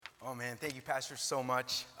Oh man, thank you, Pastor, so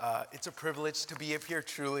much. It's a privilege to be up here,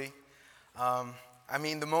 truly.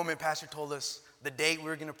 The moment Pastor told us the date we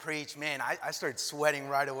were going to preach, man, I started sweating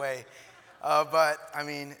right away.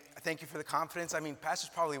 Thank you for the confidence.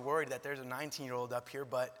 Pastor's probably worried that there's a 19-year-old up here,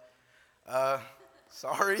 but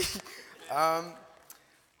sorry.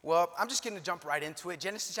 Well, I'm just going to jump right into it.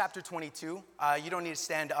 Genesis chapter 22. You don't need to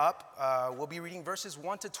stand up. We'll be reading verses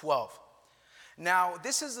 1 to 12. Now,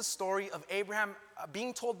 this is the story of Abraham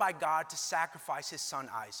being told by God to sacrifice his son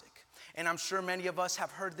Isaac. And I'm sure many of us have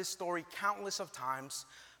heard this story countless of times,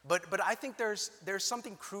 but I think there's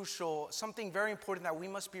something crucial, something very important that we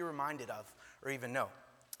must be reminded of or even know.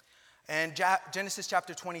 And Genesis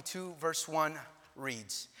chapter 22, verse 1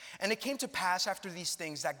 reads, "And it came to pass after these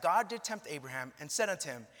things that God did tempt Abraham and said unto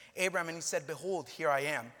him, Abraham, and he said, Behold, here I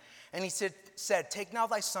am. And he said, Take now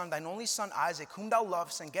thy son, thine only son Isaac, whom thou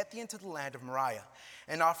lovest, and get thee into the land of Moriah,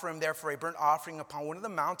 and offer him therefore a burnt offering upon one of the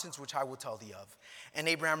mountains which I will tell thee of. And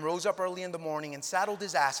Abraham rose up early in the morning, and saddled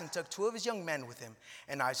his ass, and took 2 of his young men with him,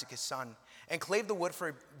 and Isaac his son, and clave the wood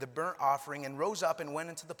for the burnt offering, and rose up and went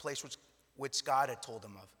into the place which God had told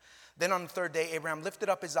him of. Then on the 3rd day Abraham lifted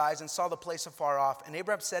up his eyes and saw the place afar off. And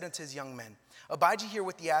Abraham said unto his young men, Abide ye here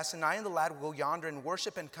with the ass, and I and the lad will go yonder and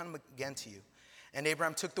worship and come again to you. And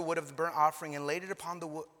Abraham took the wood of the burnt offering and laid it upon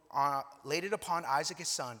Isaac his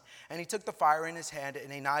son. And he took the fire in his hand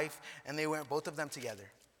and a knife, and they went both of them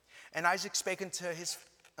together. And Isaac spake unto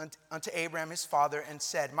Abraham his father, and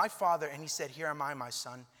said, My father. And he said, Here am I, my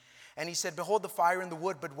son. And he said, Behold the fire and the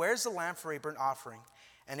wood, but where is the lamb for a burnt offering?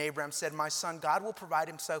 And Abraham said, My son, God will provide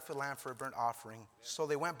himself a lamb for a burnt offering. So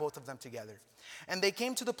they went both of them together. And they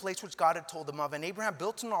came to the place which God had told them of. And Abraham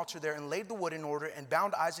built an altar there, and laid the wood in order, and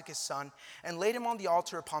bound Isaac his son, and laid him on the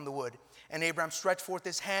altar upon the wood. And Abraham stretched forth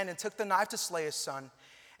his hand, and took the knife to slay his son.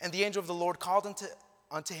 And the angel of the Lord called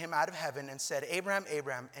unto him out of heaven, and said, Abraham,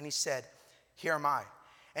 Abraham. And he said, Here am I.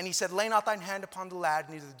 And he said, Lay not thine hand upon the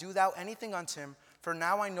lad, neither do thou anything unto him. For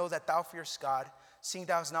now I know that thou fearest God, seeing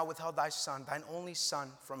thou hast not withheld thy son, thine only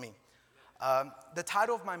son, from me. The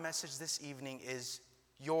title of my message this evening is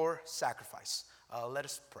Your Sacrifice. Let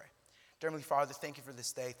us pray. Dear Heavenly Father, thank you for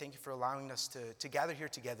this day. Thank you for allowing us to gather here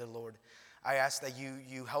together, Lord. I ask that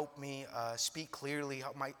you help me speak clearly,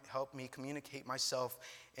 help me communicate myself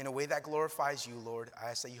in a way that glorifies you, Lord.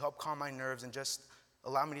 I ask that you help calm my nerves and just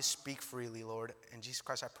allow me to speak freely, Lord. In Jesus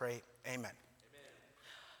Christ I pray, amen.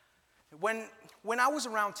 When I was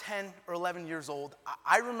around 10 or 11 years old,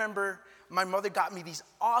 I remember my mother got me these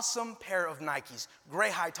awesome pair of Nikes, gray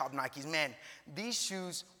high-top Nikes. Man, these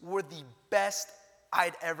shoes were the best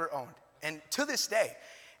I'd ever owned, and to this day.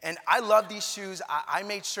 And I love these shoes. I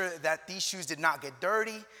made sure that these shoes did not get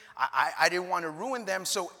dirty. I didn't want to ruin them,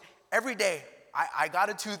 so every day I got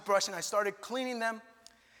a toothbrush and I started cleaning them.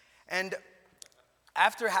 And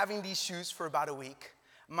after having these shoes for about a week,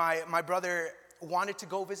 my brother wanted to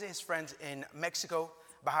go visit his friends in Mexico,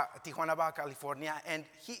 Tijuana, Baja California, and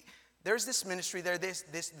there's this ministry there,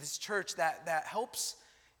 this church that helps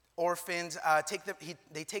orphans.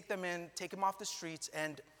 They take them in, take them off the streets,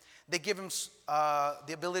 and they give them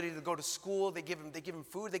the ability to go to school. They give them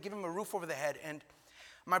food. They give them a roof over the head. And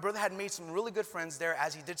my brother had made some really good friends there,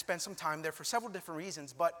 as he did spend some time there for several different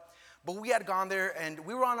reasons. But we had gone there, and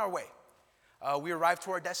we were on our way. We arrived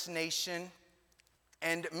to our destination.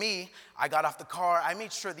 And I got off the car. I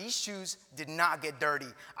made sure these shoes did not get dirty.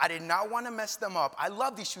 I did not want to mess them up. I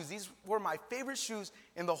love these shoes. These were my favorite shoes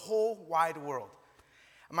in the whole wide world.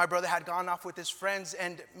 My brother had gone off with his friends,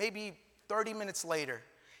 and maybe 30 minutes later,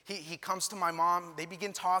 he comes to my mom. They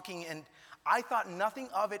begin talking, and I thought nothing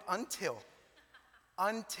of it until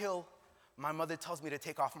my mother tells me to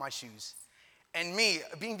take off my shoes. And me,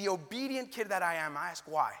 being the obedient kid that I am, I ask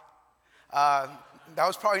why. That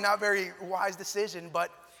was probably not a very wise decision,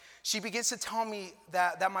 but she begins to tell me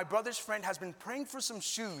that my brother's friend has been praying for some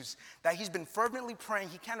shoes, that he's been fervently praying.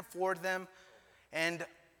 He can't afford them, and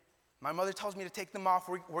my mother tells me to take them off.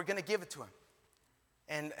 We're going to give it to him.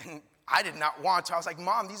 And I did not want to. I was like,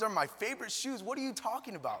 Mom, these are my favorite shoes. What are you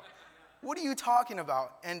talking about? What are you talking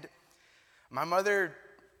about? And my mother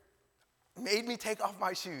made me take off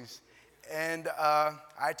my shoes. And I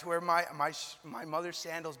had to wear my mother's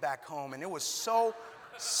sandals back home, and it was so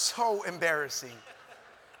embarrassing.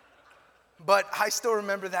 But I still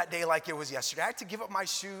remember that day like it was yesterday. I had to give up my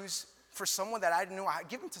shoes for someone that I didn't know. I had to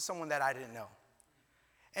give them to someone that I didn't know.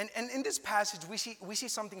 And in this passage, we see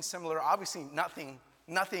something similar. Obviously, nothing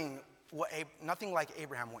like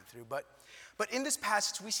Abraham went through. But in this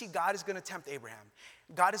passage, we see God is going to tempt Abraham.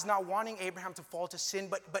 God is not wanting Abraham to fall to sin,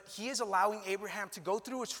 but he is allowing Abraham to go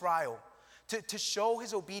through a trial, to show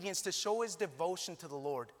his obedience, to show his devotion to the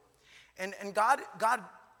Lord. And God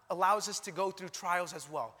allows us to go through trials as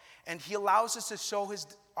well. And he allows us to show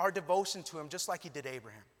our devotion to him just like he did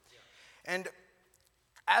Abraham. Yeah. And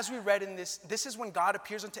as we read in this is when God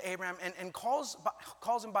appears unto Abraham and calls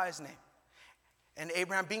him by his name. And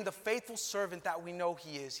Abraham, being the faithful servant that we know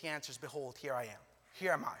he is, he answers, behold, here I am.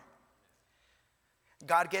 Here am I.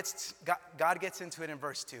 God gets into it in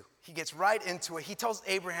verse 2. He gets right into it. He tells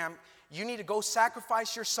Abraham, you need to go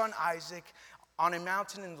sacrifice your son Isaac on a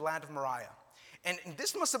mountain in the land of Moriah. And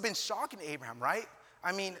this must have been shocking to Abraham, right?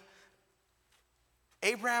 I mean,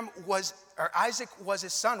 Isaac was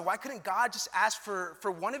his son. Why couldn't God just ask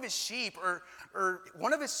for one of his sheep or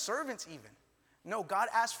one of his servants even? No, God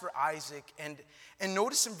asked for Isaac. And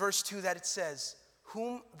notice in verse 2 that it says,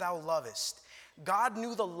 whom thou lovest. God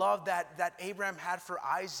knew the love that Abraham had for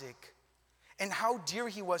Isaac and how dear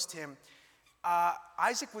he was to him.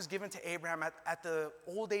 Isaac was given to Abraham at the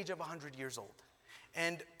old age of 100 years old.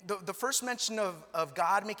 And the first mention of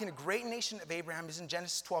God making a great nation of Abraham is in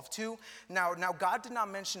Genesis 12:2. Now God did not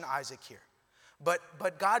mention Isaac here.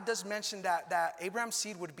 But God does mention that Abraham's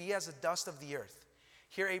seed would be as the dust of the earth.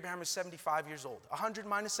 Here Abraham is 75 years old. 100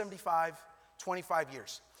 minus 75, 25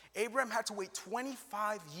 years. Abraham had to wait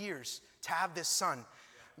 25 years to have this son.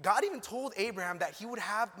 God even told Abraham that he would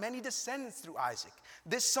have many descendants through Isaac.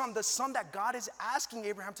 This son, the son that God is asking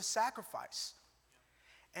Abraham to sacrifice.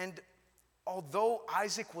 And although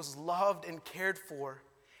Isaac was loved and cared for,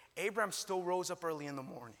 Abraham still rose up early in the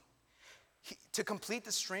morning to complete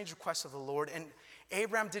the strange request of the Lord. And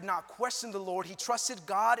Abraham did not question the Lord. He trusted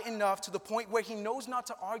God enough to the point where he knows not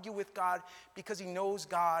to argue with God because he knows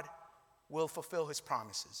God will fulfill his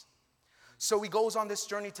promises. So he goes on this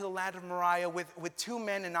journey to the land of Moriah with two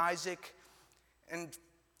men and Isaac, and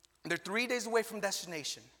they're 3 days away from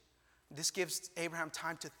destination. This gives Abraham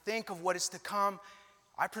time to think of what is to come.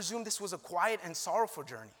 I presume this was a quiet and sorrowful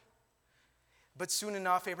journey. But soon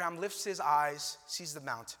enough, Abraham lifts his eyes, sees the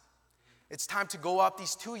mountain. It's time to go up.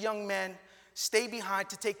 These two young men stay behind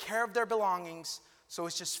to take care of their belongings, so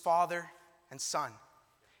it's just father and son.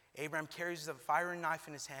 Abraham carries the fire and knife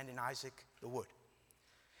in his hand, and Isaac the wood.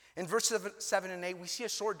 In verses 7 and 8, we see a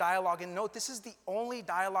short dialogue, and note this is the only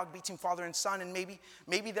dialogue between father and son, and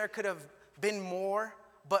maybe there could have been more,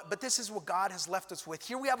 but this is what God has left us with.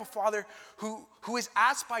 Here we have a father who is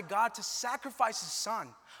asked by God to sacrifice his son,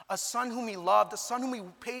 a son whom he loved, a son whom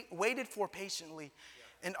he waited for patiently.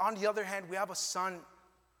 And on the other hand, we have a son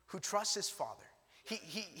who trusts his father.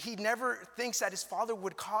 He never thinks that his father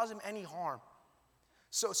would cause him any harm.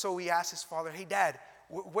 So he asks his father, hey, Dad,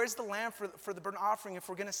 where's the lamb for the burnt offering if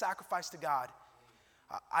we're going to sacrifice to God?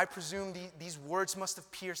 I presume these words must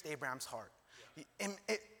have pierced Abraham's heart.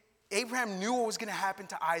 Abraham knew what was going to happen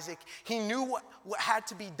to Isaac. He knew what had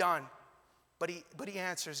to be done. But he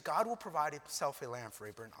answers, God will provide himself a lamb for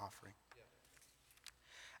a burnt offering.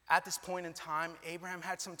 At this point in time, Abraham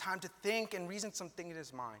had some time to think and reason something in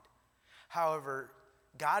his mind. However,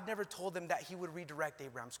 God never told him that he would redirect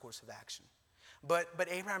Abraham's course of action. But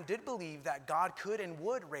Abraham did believe that God could and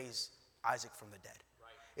would raise Isaac from the dead. Right.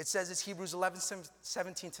 It says it's Hebrews 11,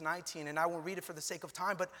 17 to 19, and I won't read it for the sake of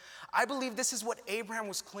time, but I believe this is what Abraham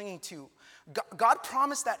was clinging to. God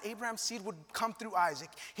promised that Abraham's seed would come through Isaac.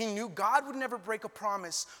 He knew God would never break a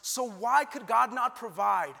promise, so why could God not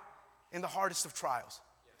provide in the hardest of trials?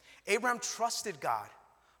 Yeah. Abraham trusted God,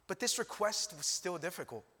 but this request was still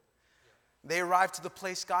difficult. They arrived to the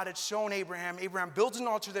place God had shown Abraham. Abraham builds an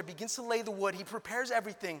altar there, begins to lay the wood. He prepares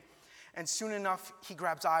everything. And soon enough, he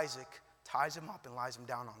grabs Isaac, ties him up, and lies him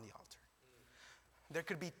down on the altar. There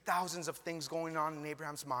could be thousands of things going on in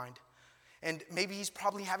Abraham's mind. And maybe he's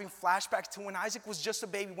probably having flashbacks to when Isaac was just a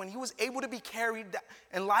baby, when he was able to be carried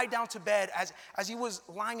and lie down to bed as he was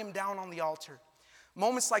lying him down on the altar.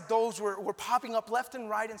 Moments like those were popping up left and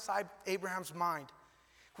right inside Abraham's mind,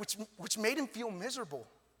 which made him feel miserable.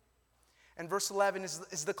 And verse 11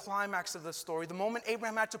 is the climax of the story. The moment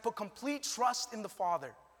Abraham had to put complete trust in the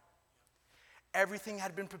Father. Everything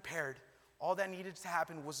had been prepared. All that needed to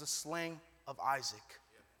happen was the slaying of Isaac.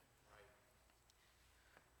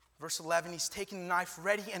 Verse 11, he's taking the knife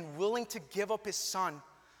ready and willing to give up his son.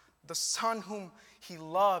 The son whom he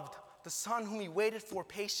loved. The son whom he waited for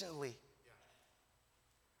patiently.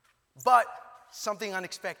 But something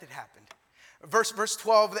unexpected happened. Verse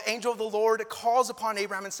 12, the angel of the Lord calls upon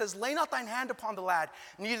Abraham and says, lay not thine hand upon the lad,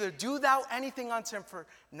 neither do thou anything unto him, for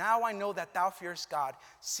now I know that thou fearest God,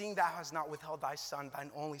 seeing thou hast not withheld thy son,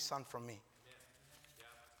 thine only son, from me.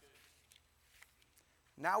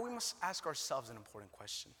 Now we must ask ourselves an important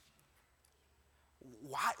question.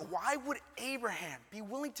 Why would Abraham be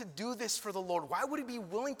willing to do this for the Lord? Why would he be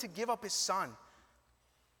willing to give up his son?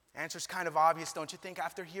 Answer's kind of obvious, don't you think,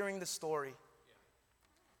 after hearing the story?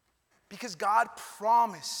 Because God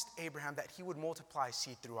promised Abraham that he would multiply his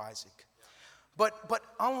seed through Isaac. But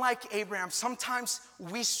unlike Abraham, sometimes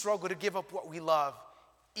we struggle to give up what we love,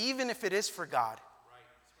 even if it is for God.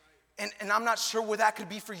 And I'm not sure what that could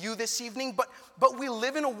be for you this evening, but we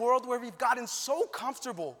live in a world where we've gotten so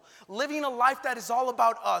comfortable living a life that is all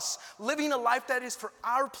about us, living a life that is for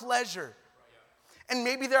our pleasure. And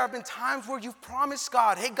maybe there have been times where you've promised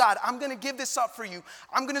God, hey God, I'm going to give this up for you.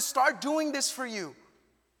 I'm going to start doing this for you.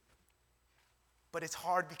 But it's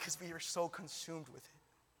hard because we are so consumed with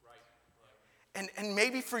it. And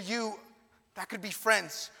maybe for you, that could be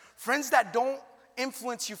friends. Friends that don't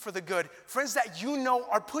influence you for the good. Friends that you know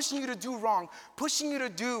are pushing you to do wrong, pushing you to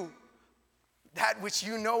do that which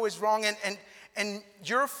you know is wrong. And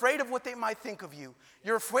you're afraid of what they might think of you.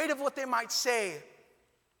 You're afraid of what they might say.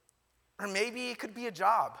 Or maybe it could be a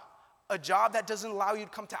job that doesn't allow you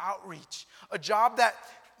to come to outreach, a job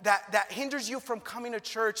that hinders you from coming to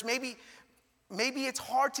church. Maybe it's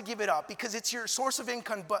hard to give it up because it's your source of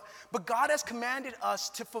income, but God has commanded us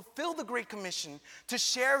to fulfill the Great Commission, to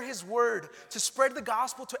share his word, to spread the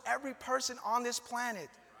gospel to every person on this planet.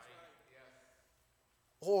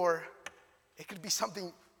 Or it could be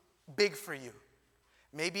something big for you.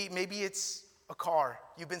 Maybe it's a car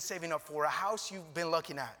you've been saving up for, a house you've been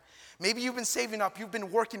looking at. Maybe you've been saving up, you've been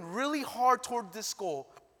working really hard toward this goal.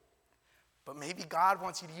 But maybe God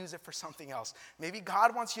wants you to use it for something else. Maybe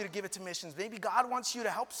God wants you to give it to missions. Maybe God wants you to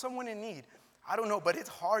help someone in need. I don't know, but it's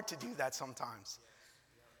hard to do that sometimes.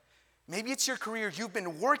 Maybe it's your career. You've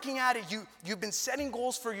been working at it. You've been setting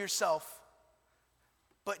goals for yourself.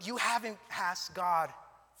 But you haven't asked God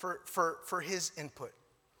for his input.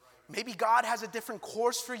 Maybe God has a different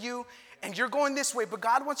course for you, and you're going this way, but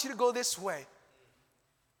God wants you to go this way.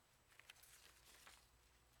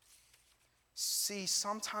 See,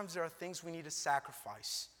 sometimes there are things we need to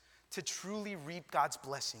sacrifice to truly reap God's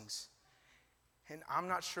blessings. And I'm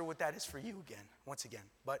not sure what that is for you once again,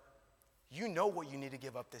 but you know what you need to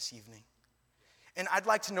give up this evening. And I'd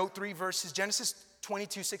like to note 3 verses, Genesis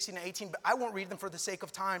 22, 16 and 18, but I won't read them for the sake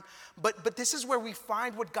of time. But this is where we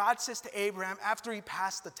find what God says to Abraham after he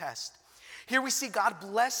passed the test. Here we see God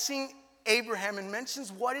blessing Abraham and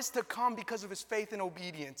mentions what is to come because of his faith and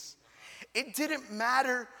obedience. It didn't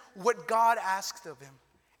matter what God asked of him.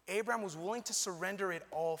 Abraham was willing to surrender it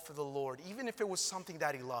all for the Lord, even if it was something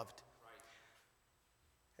that he loved.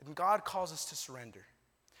 And God calls us to surrender.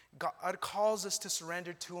 God calls us to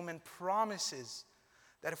surrender to him and promises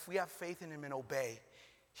that if we have faith in him and obey,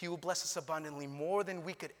 he will bless us abundantly, more than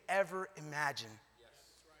we could ever imagine.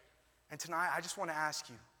 And tonight, I just want to ask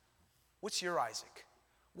you, what's your Isaac?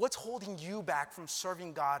 What's holding you back from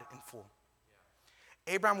serving God in full?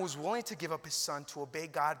 Abraham was willing to give up his son to obey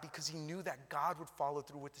God because he knew that God would follow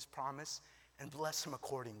through with his promise and bless him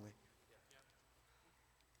accordingly.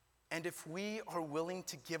 And if we are willing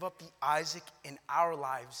to give up the Isaac in our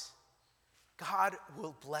lives, God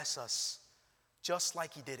will bless us just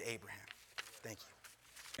like he did Abraham. Thank you.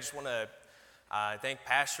 I just want to thank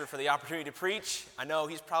Pastor for the opportunity to preach. I know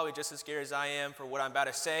he's probably just as scared as I am for what I'm about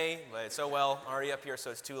to say, but it's I'm already up here, so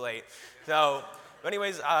it's too late. But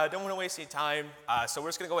anyways, don't want to waste any time, so we're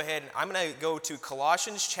just going to go ahead and I'm going to go to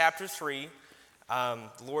Colossians chapter 3. The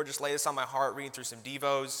Lord just laid this on my heart reading through some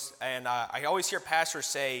devos, and I always hear pastors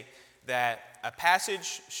say that a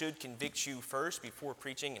passage should convict you first before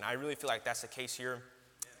preaching, and I really feel like that's the case here.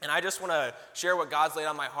 And I just want to share what God's laid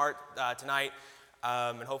on my heart tonight,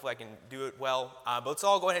 and hopefully I can do it well. But let's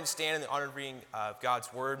all go ahead and stand in the honor of reading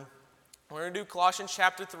God's word. We're going to do Colossians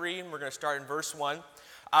chapter 3, and we're going to start in verse 1.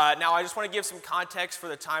 Now, I just want to give some context for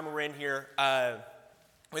the time we're in here.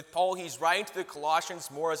 With Paul, he's writing to the Colossians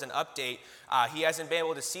more as an update. He hasn't been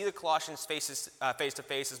able to see the Colossians face to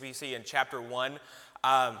face, as we see in chapter 1.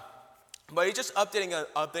 But he's just updating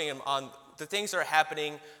them on the things that are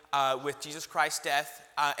happening with Jesus Christ's death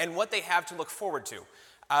and what they have to look forward to.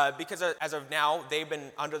 Because as of now, they've been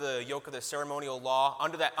under the yoke of the ceremonial law,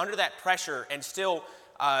 under that pressure, and still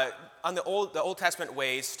on the Old Testament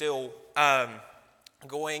ways, still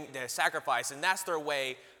going to sacrifice, and that's their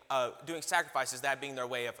way of doing sacrifices, that being their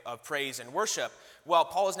way of praise and worship. Well,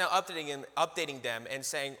 Paul is now updating them and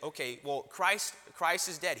saying, okay, well, Christ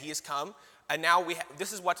is dead. He has come, and now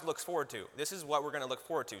this is what to look forward to. This is what we're going to look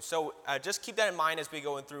forward to. So just keep that in mind as we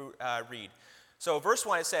go through read. So verse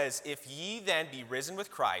 1, it says, if ye then be risen with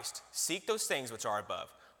Christ, seek those things which are above,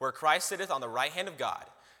 where Christ sitteth on the right hand of God.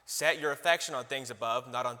 Set your affection on things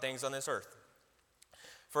above, not on things on this earth.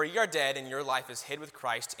 For ye are dead, and your life is hid with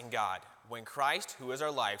Christ in God. When Christ, who is our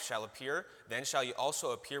life, shall appear, then shall ye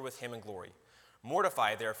also appear with him in glory.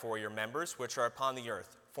 Mortify therefore your members which are upon the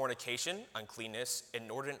earth, fornication, uncleanness,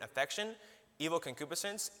 inordinate affection, evil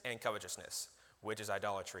concupiscence, and covetousness, which is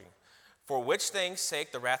idolatry. For which things'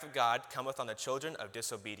 sake the wrath of God cometh on the children of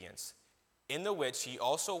disobedience, in the which ye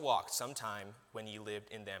also walked sometime when ye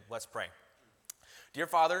lived in them. Let's pray. Dear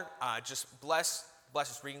Father, just bless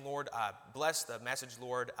this reading, Lord. Bless the message,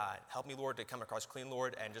 Lord. Help me, Lord, to come across clean,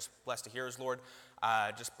 Lord, and just bless the hearers, Lord.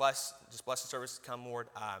 Just bless the service to come, Lord.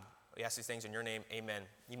 We ask these things in your name. Amen.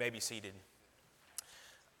 You may be seated.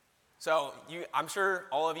 So I'm sure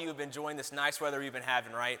all of you have been enjoying this nice weather we've been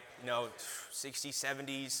having, right? 60s,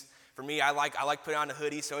 70s. For me, I like putting on a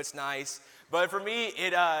hoodie, so it's nice. But for me,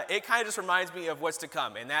 it kind of just reminds me of what's to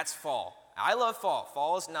come, and that's fall. I love fall.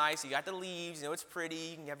 Fall is nice. You got the leaves. It's pretty.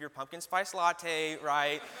 You can have your pumpkin spice latte,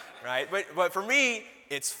 right? But for me,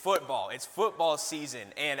 it's football. It's football season,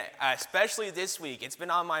 and especially this week, it's been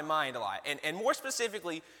on my mind a lot. And more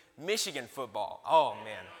specifically, Michigan football. Oh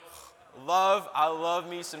man, I love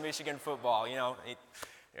me some Michigan football.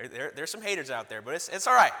 There's some haters out there, but it's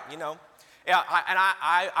all right. Yeah,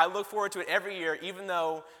 I look forward to it every year, even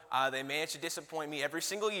though they manage to disappoint me every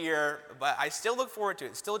single year, but I still look forward to it.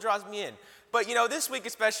 It still draws me in. But, this week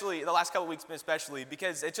especially, the last couple of weeks especially,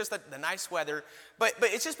 because it's just the nice weather, but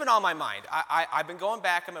it's just been on my mind. I've been going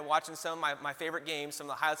back, I've been watching some of my favorite games, some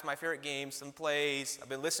of the highlights of my favorite games, some plays. I've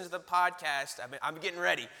been listening to the podcast. I'm getting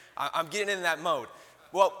ready. I'm getting into that mode.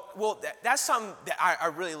 Well, that's something that I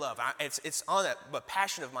really love. It's on the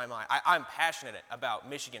passion of my mind. I'm passionate about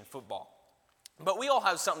Michigan football. But we all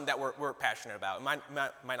have something that we're passionate about. It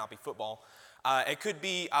might not be football. It could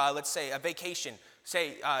be, let's say, a vacation.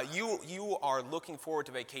 Say you are looking forward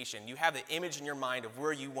to vacation. You have the image in your mind of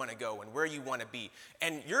where you want to go and where you want to be,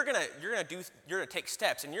 and you're gonna take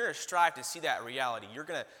steps, and you're gonna strive to see that reality. You're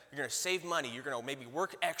gonna save money. You're gonna maybe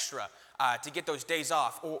work extra to get those days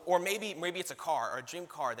off, or maybe it's a car or a dream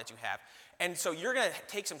car that you have. And so you're going to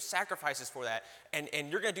take some sacrifices for that, and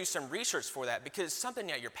you're going to do some research for that because it's something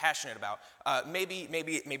that you're passionate about. Maybe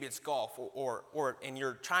it's golf, and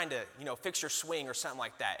you're trying to fix your swing or something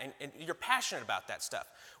like that, and you're passionate about that stuff.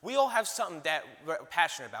 We all have something that we're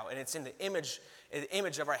passionate about, and it's in the image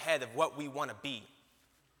of our head of what we want to be.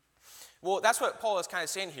 Well, that's what Paul is kind of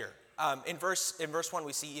saying here. In verse 1,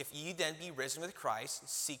 we see, if ye then be risen with Christ,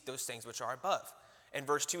 seek those things which are above. In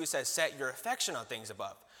verse 2, it says, set your affection on things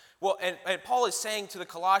above. Well, and Paul is saying to the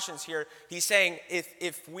Colossians here, he's saying,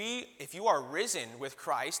 if you are risen with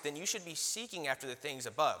Christ, then you should be seeking after the things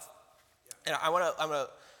above. And I'm going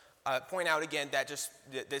to point out again that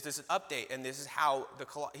this is an update, and this is how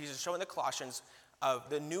he's showing the Colossians of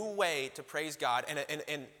the new way to praise God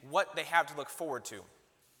and what they have to look forward to.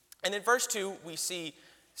 And in verse 2, we see,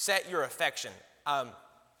 set your affection. And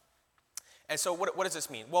so what does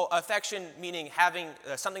this mean? Well, affection meaning having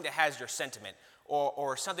something that has your sentiment,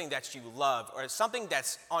 or something that you love, or something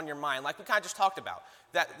that's on your mind, like we kind of just talked about.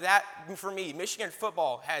 That for me, Michigan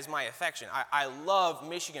football has my affection. I love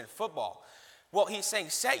Michigan football. Well, he's saying,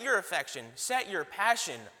 set your affection, set your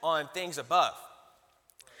passion on things above.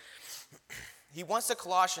 He wants the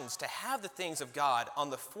Colossians to have the things of God on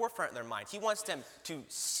the forefront of their mind. He wants them to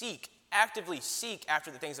actively seek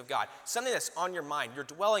after the things of God. Something that's on your mind. You're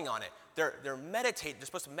dwelling on it. They're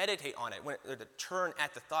supposed to meditate on it, to turn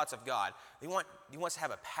at the thoughts of God. He wants to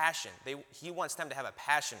have a passion. He wants them to have a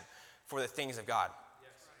passion for the things of God.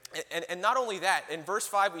 Yes. And not only that, in verse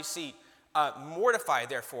 5 we see, mortify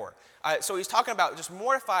therefore. So he's talking about just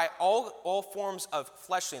mortify all forms of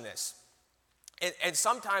fleshliness. And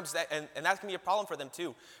sometimes that can be a problem for them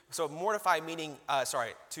too. So mortify meaning,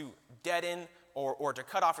 to deaden or to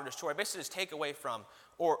cut off or destroy, basically just take away from,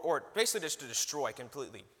 or basically just to destroy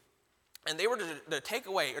completely. And they were to take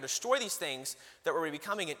away or destroy these things that were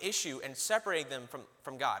becoming an issue and separating them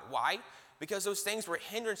from God. Why? Because those things were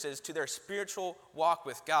hindrances to their spiritual walk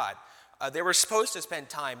with God. They were supposed to spend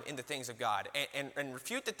time in the things of God and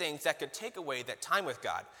refute the things that could take away that time with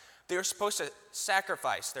God. They were supposed to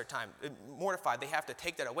sacrifice their time, mortify. They have to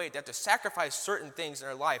take that away. They have to sacrifice certain things in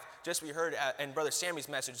their life. Just we heard in Brother Sammy's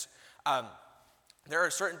message, there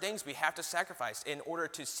are certain things we have to sacrifice in order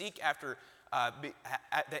to seek after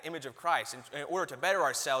the image of Christ. In order to better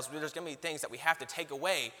ourselves, there's going to be things that we have to take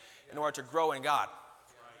away in order to grow in God.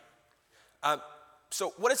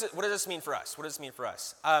 So what does this mean for us? What does this mean for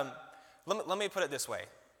us? Let me put it this way.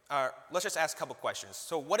 Let's just ask a couple questions.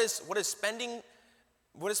 So what is spending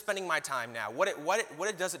my time now?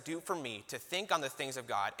 What does it do for me to think on the things of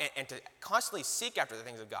God and to constantly seek after the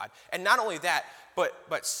things of God? And not only that,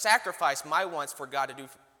 but sacrifice my wants for God to do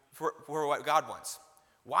for what God wants.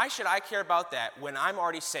 Why should I care about that when I'm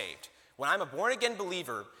already saved? When I'm a born-again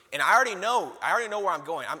believer and I already know where I'm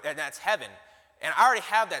going, and that's heaven, and I already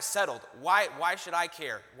have that settled, why should I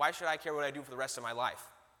care? Why should I care what I do for the rest of my life?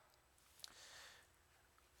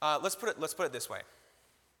 Let's put it this way.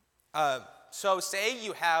 So say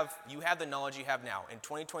you have the knowledge you have now in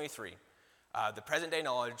 2023, the present day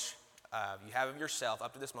knowledge you have of yourself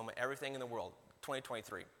up to this moment, everything in the world,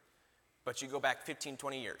 2023. But you go back 15,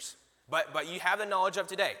 20 years. But you have the knowledge of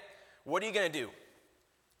today. What are you going to do?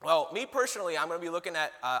 Well, me personally, I'm going to be looking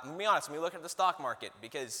at, I'm going to be honest, I'm going to be looking at the stock market,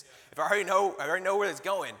 because if I already know where it's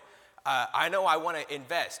going, I know I want to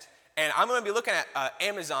invest. And I'm going to be looking at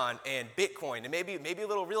Amazon and Bitcoin and maybe a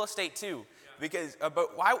little real estate too. Because,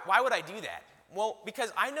 but why would I do that? Well,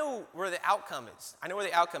 because I know where the outcome is.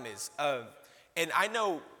 And I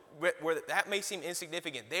know where that may seem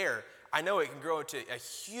insignificant there. I know it can grow into a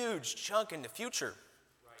huge chunk in the future.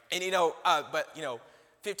 Right. And, but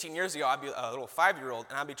 15 years ago, I'd be a little 5-year-old,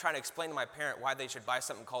 and I'd be trying to explain to my parent why they should buy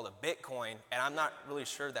something called a Bitcoin, and I'm not really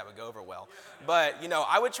sure that would go over well. But,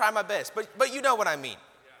 I would try my best. But you know what I mean.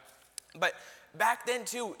 But back then,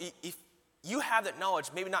 too, if you have that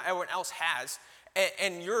knowledge, maybe not everyone else has,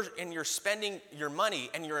 and you're spending your money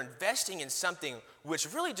and you're investing in something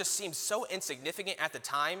which really just seems so insignificant at the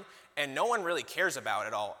time, and no one really cares about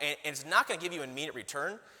at all, and it's not going to give you an immediate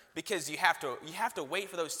return, because you have to wait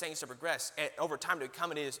for those things to progress and over time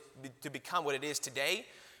to become what it is today.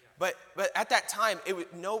 But at that time,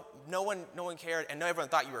 no one cared, and everyone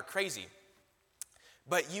thought you were crazy.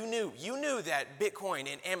 But you knew that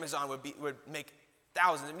Bitcoin and Amazon would make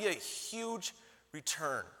thousands. It'd be a huge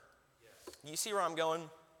return. Yes. You see where I'm going?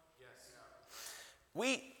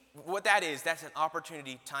 Yes. What that is, that's an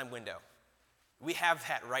opportunity time window. We have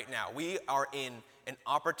that right now. We are in an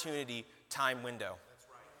opportunity time window. That's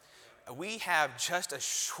right. We have just a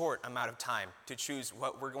short amount of time to choose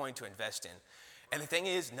what we're going to invest in. And the thing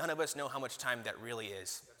is, none of us know how much time that really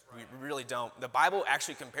is. Right. We really don't. The Bible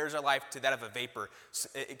actually compares our life to that of a vapor,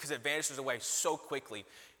 because it vanishes away so quickly.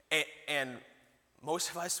 And most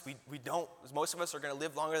of us, we don't. Most of us are going to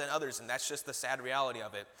live longer than others, and that's just the sad reality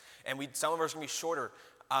of it. And some of us are going to be shorter,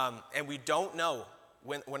 and we don't know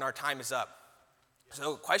when our time is up.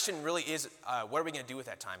 So the question really is, what are we going to do with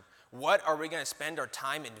that time? What are we going to spend our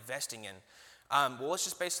time investing in? Well, let's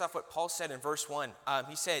just base off what Paul said in verse 1.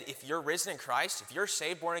 He said, if you're risen in Christ, if you're a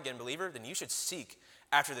saved, born-again believer, then you should seek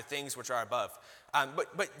after the things which are above.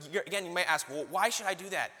 But again, you might ask, well, why should I do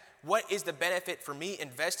that? What is the benefit for me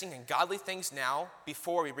investing in godly things now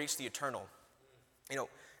before we reach the eternal?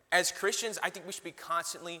 As Christians, I think we should be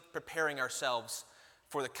constantly preparing ourselves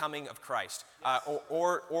for the coming of Christ.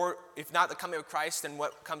 Or if not the coming of Christ, then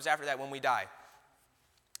what comes after that when we die?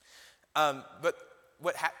 But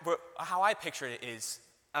how I picture it is,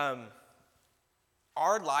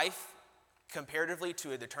 our life, comparatively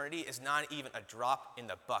to eternity, is not even a drop in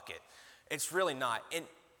the bucket. It's really not. And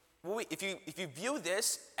if you view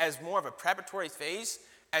this as more of a preparatory phase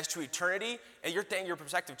as to eternity, and your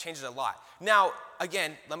perspective changes a lot. Now,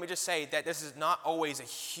 again, let me just say that this is not always a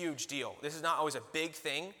huge deal. This is not always a big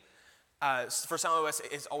thing. For some of us,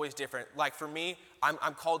 it's always different. Like for me,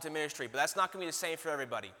 I'm called to ministry, but that's not going to be the same for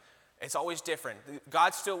everybody. It's always different.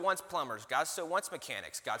 God still wants plumbers. God still wants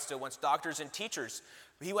mechanics. God still wants doctors and teachers.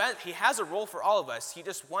 He has a role for all of us. He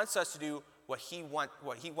just wants us to do what he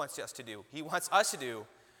wants us to do. He wants us to do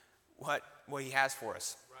what he has for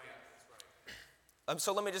us. Right.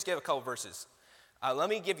 So let me just give a couple verses. Let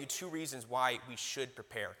me give you 2 reasons why we should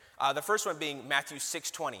prepare. The first one being Matthew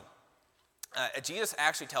 6:20. Jesus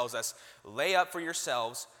actually tells us, lay up for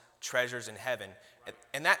yourselves treasures in heaven.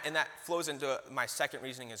 And that flows into my second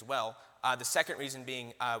reasoning as well. The second reason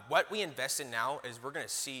being, what we invest in now is we're going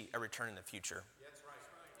to see a return in the future. That's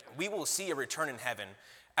right. We will see a return in heaven.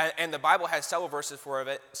 And the Bible has several verses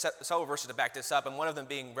to back this up, and one of them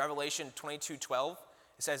being Revelation 22:12.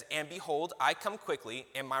 It says, and behold, I come quickly,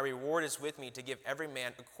 and my reward is with me to give every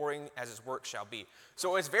man according as his work shall be.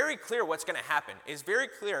 So it's very clear what's going to happen. It's very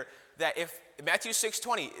clear that if Matthew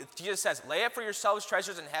 6:20, Jesus says, lay up for yourselves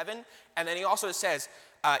treasures in heaven, and then he also says,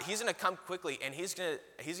 he's going to come quickly, and he's going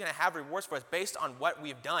to have rewards for us based on what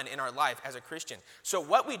we've done in our life as a Christian. So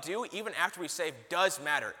what we do, even after we save, does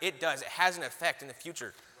matter. It does. It has an effect in the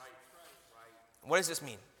future. Right. What does this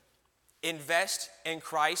mean? Invest in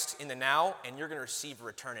Christ in the now, and you're going to receive a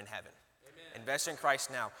return in heaven. Amen. Invest in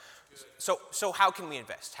Christ now. So how can we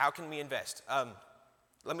invest? How can we invest?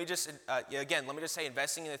 Let me just say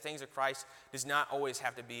investing in the things of Christ does not always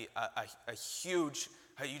have to be a huge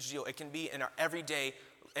deal. It can be in our everyday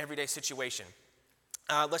situation.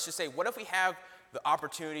 Let's just say, what if we have the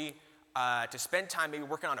opportunity to spend time maybe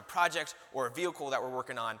working on a project or a vehicle that we're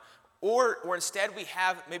working on, or instead we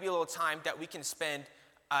have maybe a little time that we can spend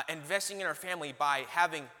investing in our family by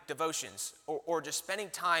having devotions or just spending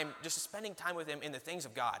time with them in the things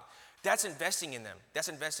of God. That's investing in them. That's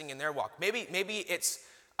investing in their walk. Maybe it's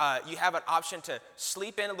You have an option to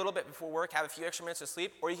sleep in a little bit before work, have a few extra minutes of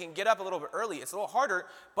sleep, or you can get up a little bit early. It's a little harder,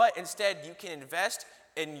 but instead you can invest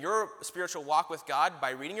in your spiritual walk with God by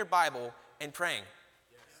reading your Bible and praying.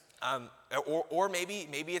 Or maybe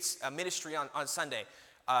it's a ministry on Sunday.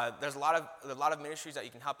 There's a lot of ministries that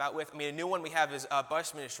you can help out with. I mean, a new one we have is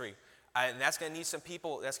bus ministry, and that's going to need some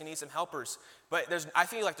people. That's going to need some helpers. But I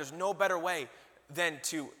feel like there's no better way than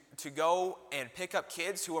to go and pick up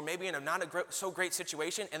kids who are maybe in a not so great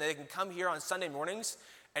situation, and they can come here on Sunday mornings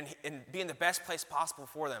and be in the best place possible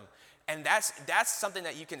for them. And that's something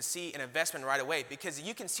that you can see an investment right away, because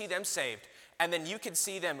you can see them saved, and then you can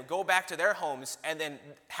see them go back to their homes and then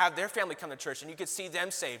have their family come to church, and you can see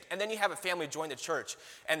them saved, and then you have a family join the church.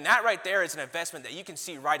 And that right there is an investment that you can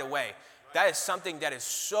see right away. That is something that is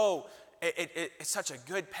so, it's such a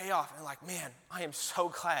good payoff. And like, man, I am so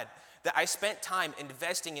glad that I spent time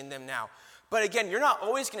investing in them now. But again, you're not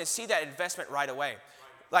always going to see that investment right away.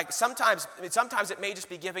 Like sometimes it may just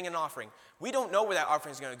be giving an offering. We don't know where that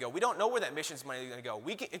offering is going to go. We don't know where that missions money is going to go.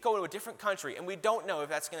 We can go to a different country, and we don't know if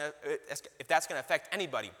that's going to affect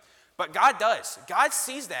anybody. But God does. God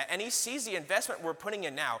sees that, and he sees the investment we're putting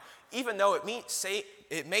in now. Even though it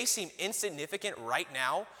may seem insignificant right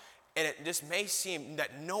now, and it just may seem that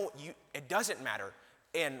it doesn't matter.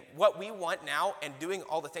 And what we want now and doing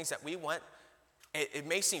all the things that we want, it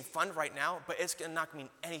may seem fun right now, but it's not going to mean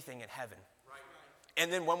anything in heaven. Right.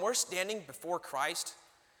 And then when we're standing before Christ,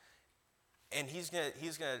 and he's going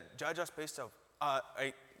to judge us based off,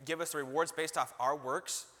 give us the rewards based off our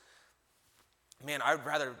works, man, I'd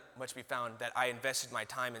rather much be found that I invested my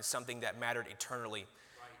time in something that mattered eternally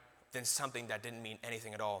than something that didn't mean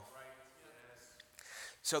anything at all. Right.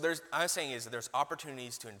 So I'm saying is that there's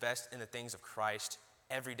opportunities to invest in the things of Christ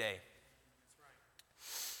every day.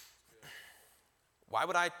 That's right. Why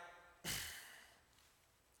would I?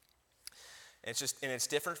 It's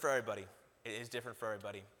different for everybody. It is different for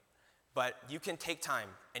everybody. But you can take time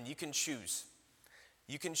and you can choose.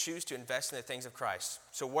 You can choose to invest in the things of Christ.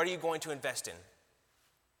 So what are you going to invest in?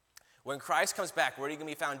 When Christ comes back, what are you going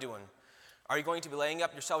to be found doing? Are you going to be laying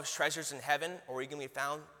up yourselves treasures in heaven, or are you going to be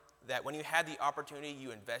found that when you had the opportunity,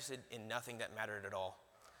 you invested in nothing that mattered at all?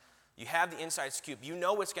 You have the inside scoop. You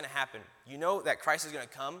know what's going to happen. You know that Christ is going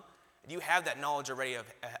to come. You have that knowledge already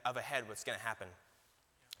of ahead what's going to happen.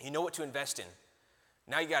 You know what to invest in.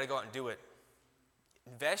 Now you got to go out and do it.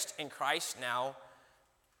 Invest in Christ now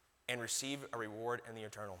and receive a reward in the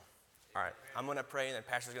eternal. All right, I'm going to pray, and then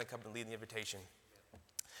Pastor's going to come and lead the invitation.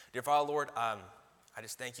 Dear Father, Lord, I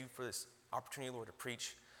just thank you for this opportunity, Lord, to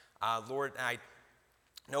preach. Lord, I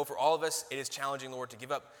know for all of us it is challenging, Lord, to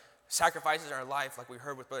give up sacrifices in our life, like we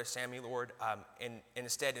heard with Brother Sammy, Lord, and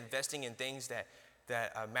instead investing in things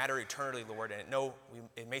that matter eternally, Lord. And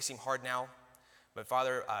it may seem hard now, but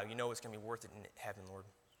Father, you know it's going to be worth it in heaven, Lord.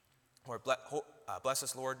 Lord, bless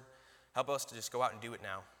us, Lord. Help us to just go out and do it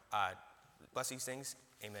now. Bless these things.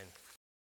 Amen.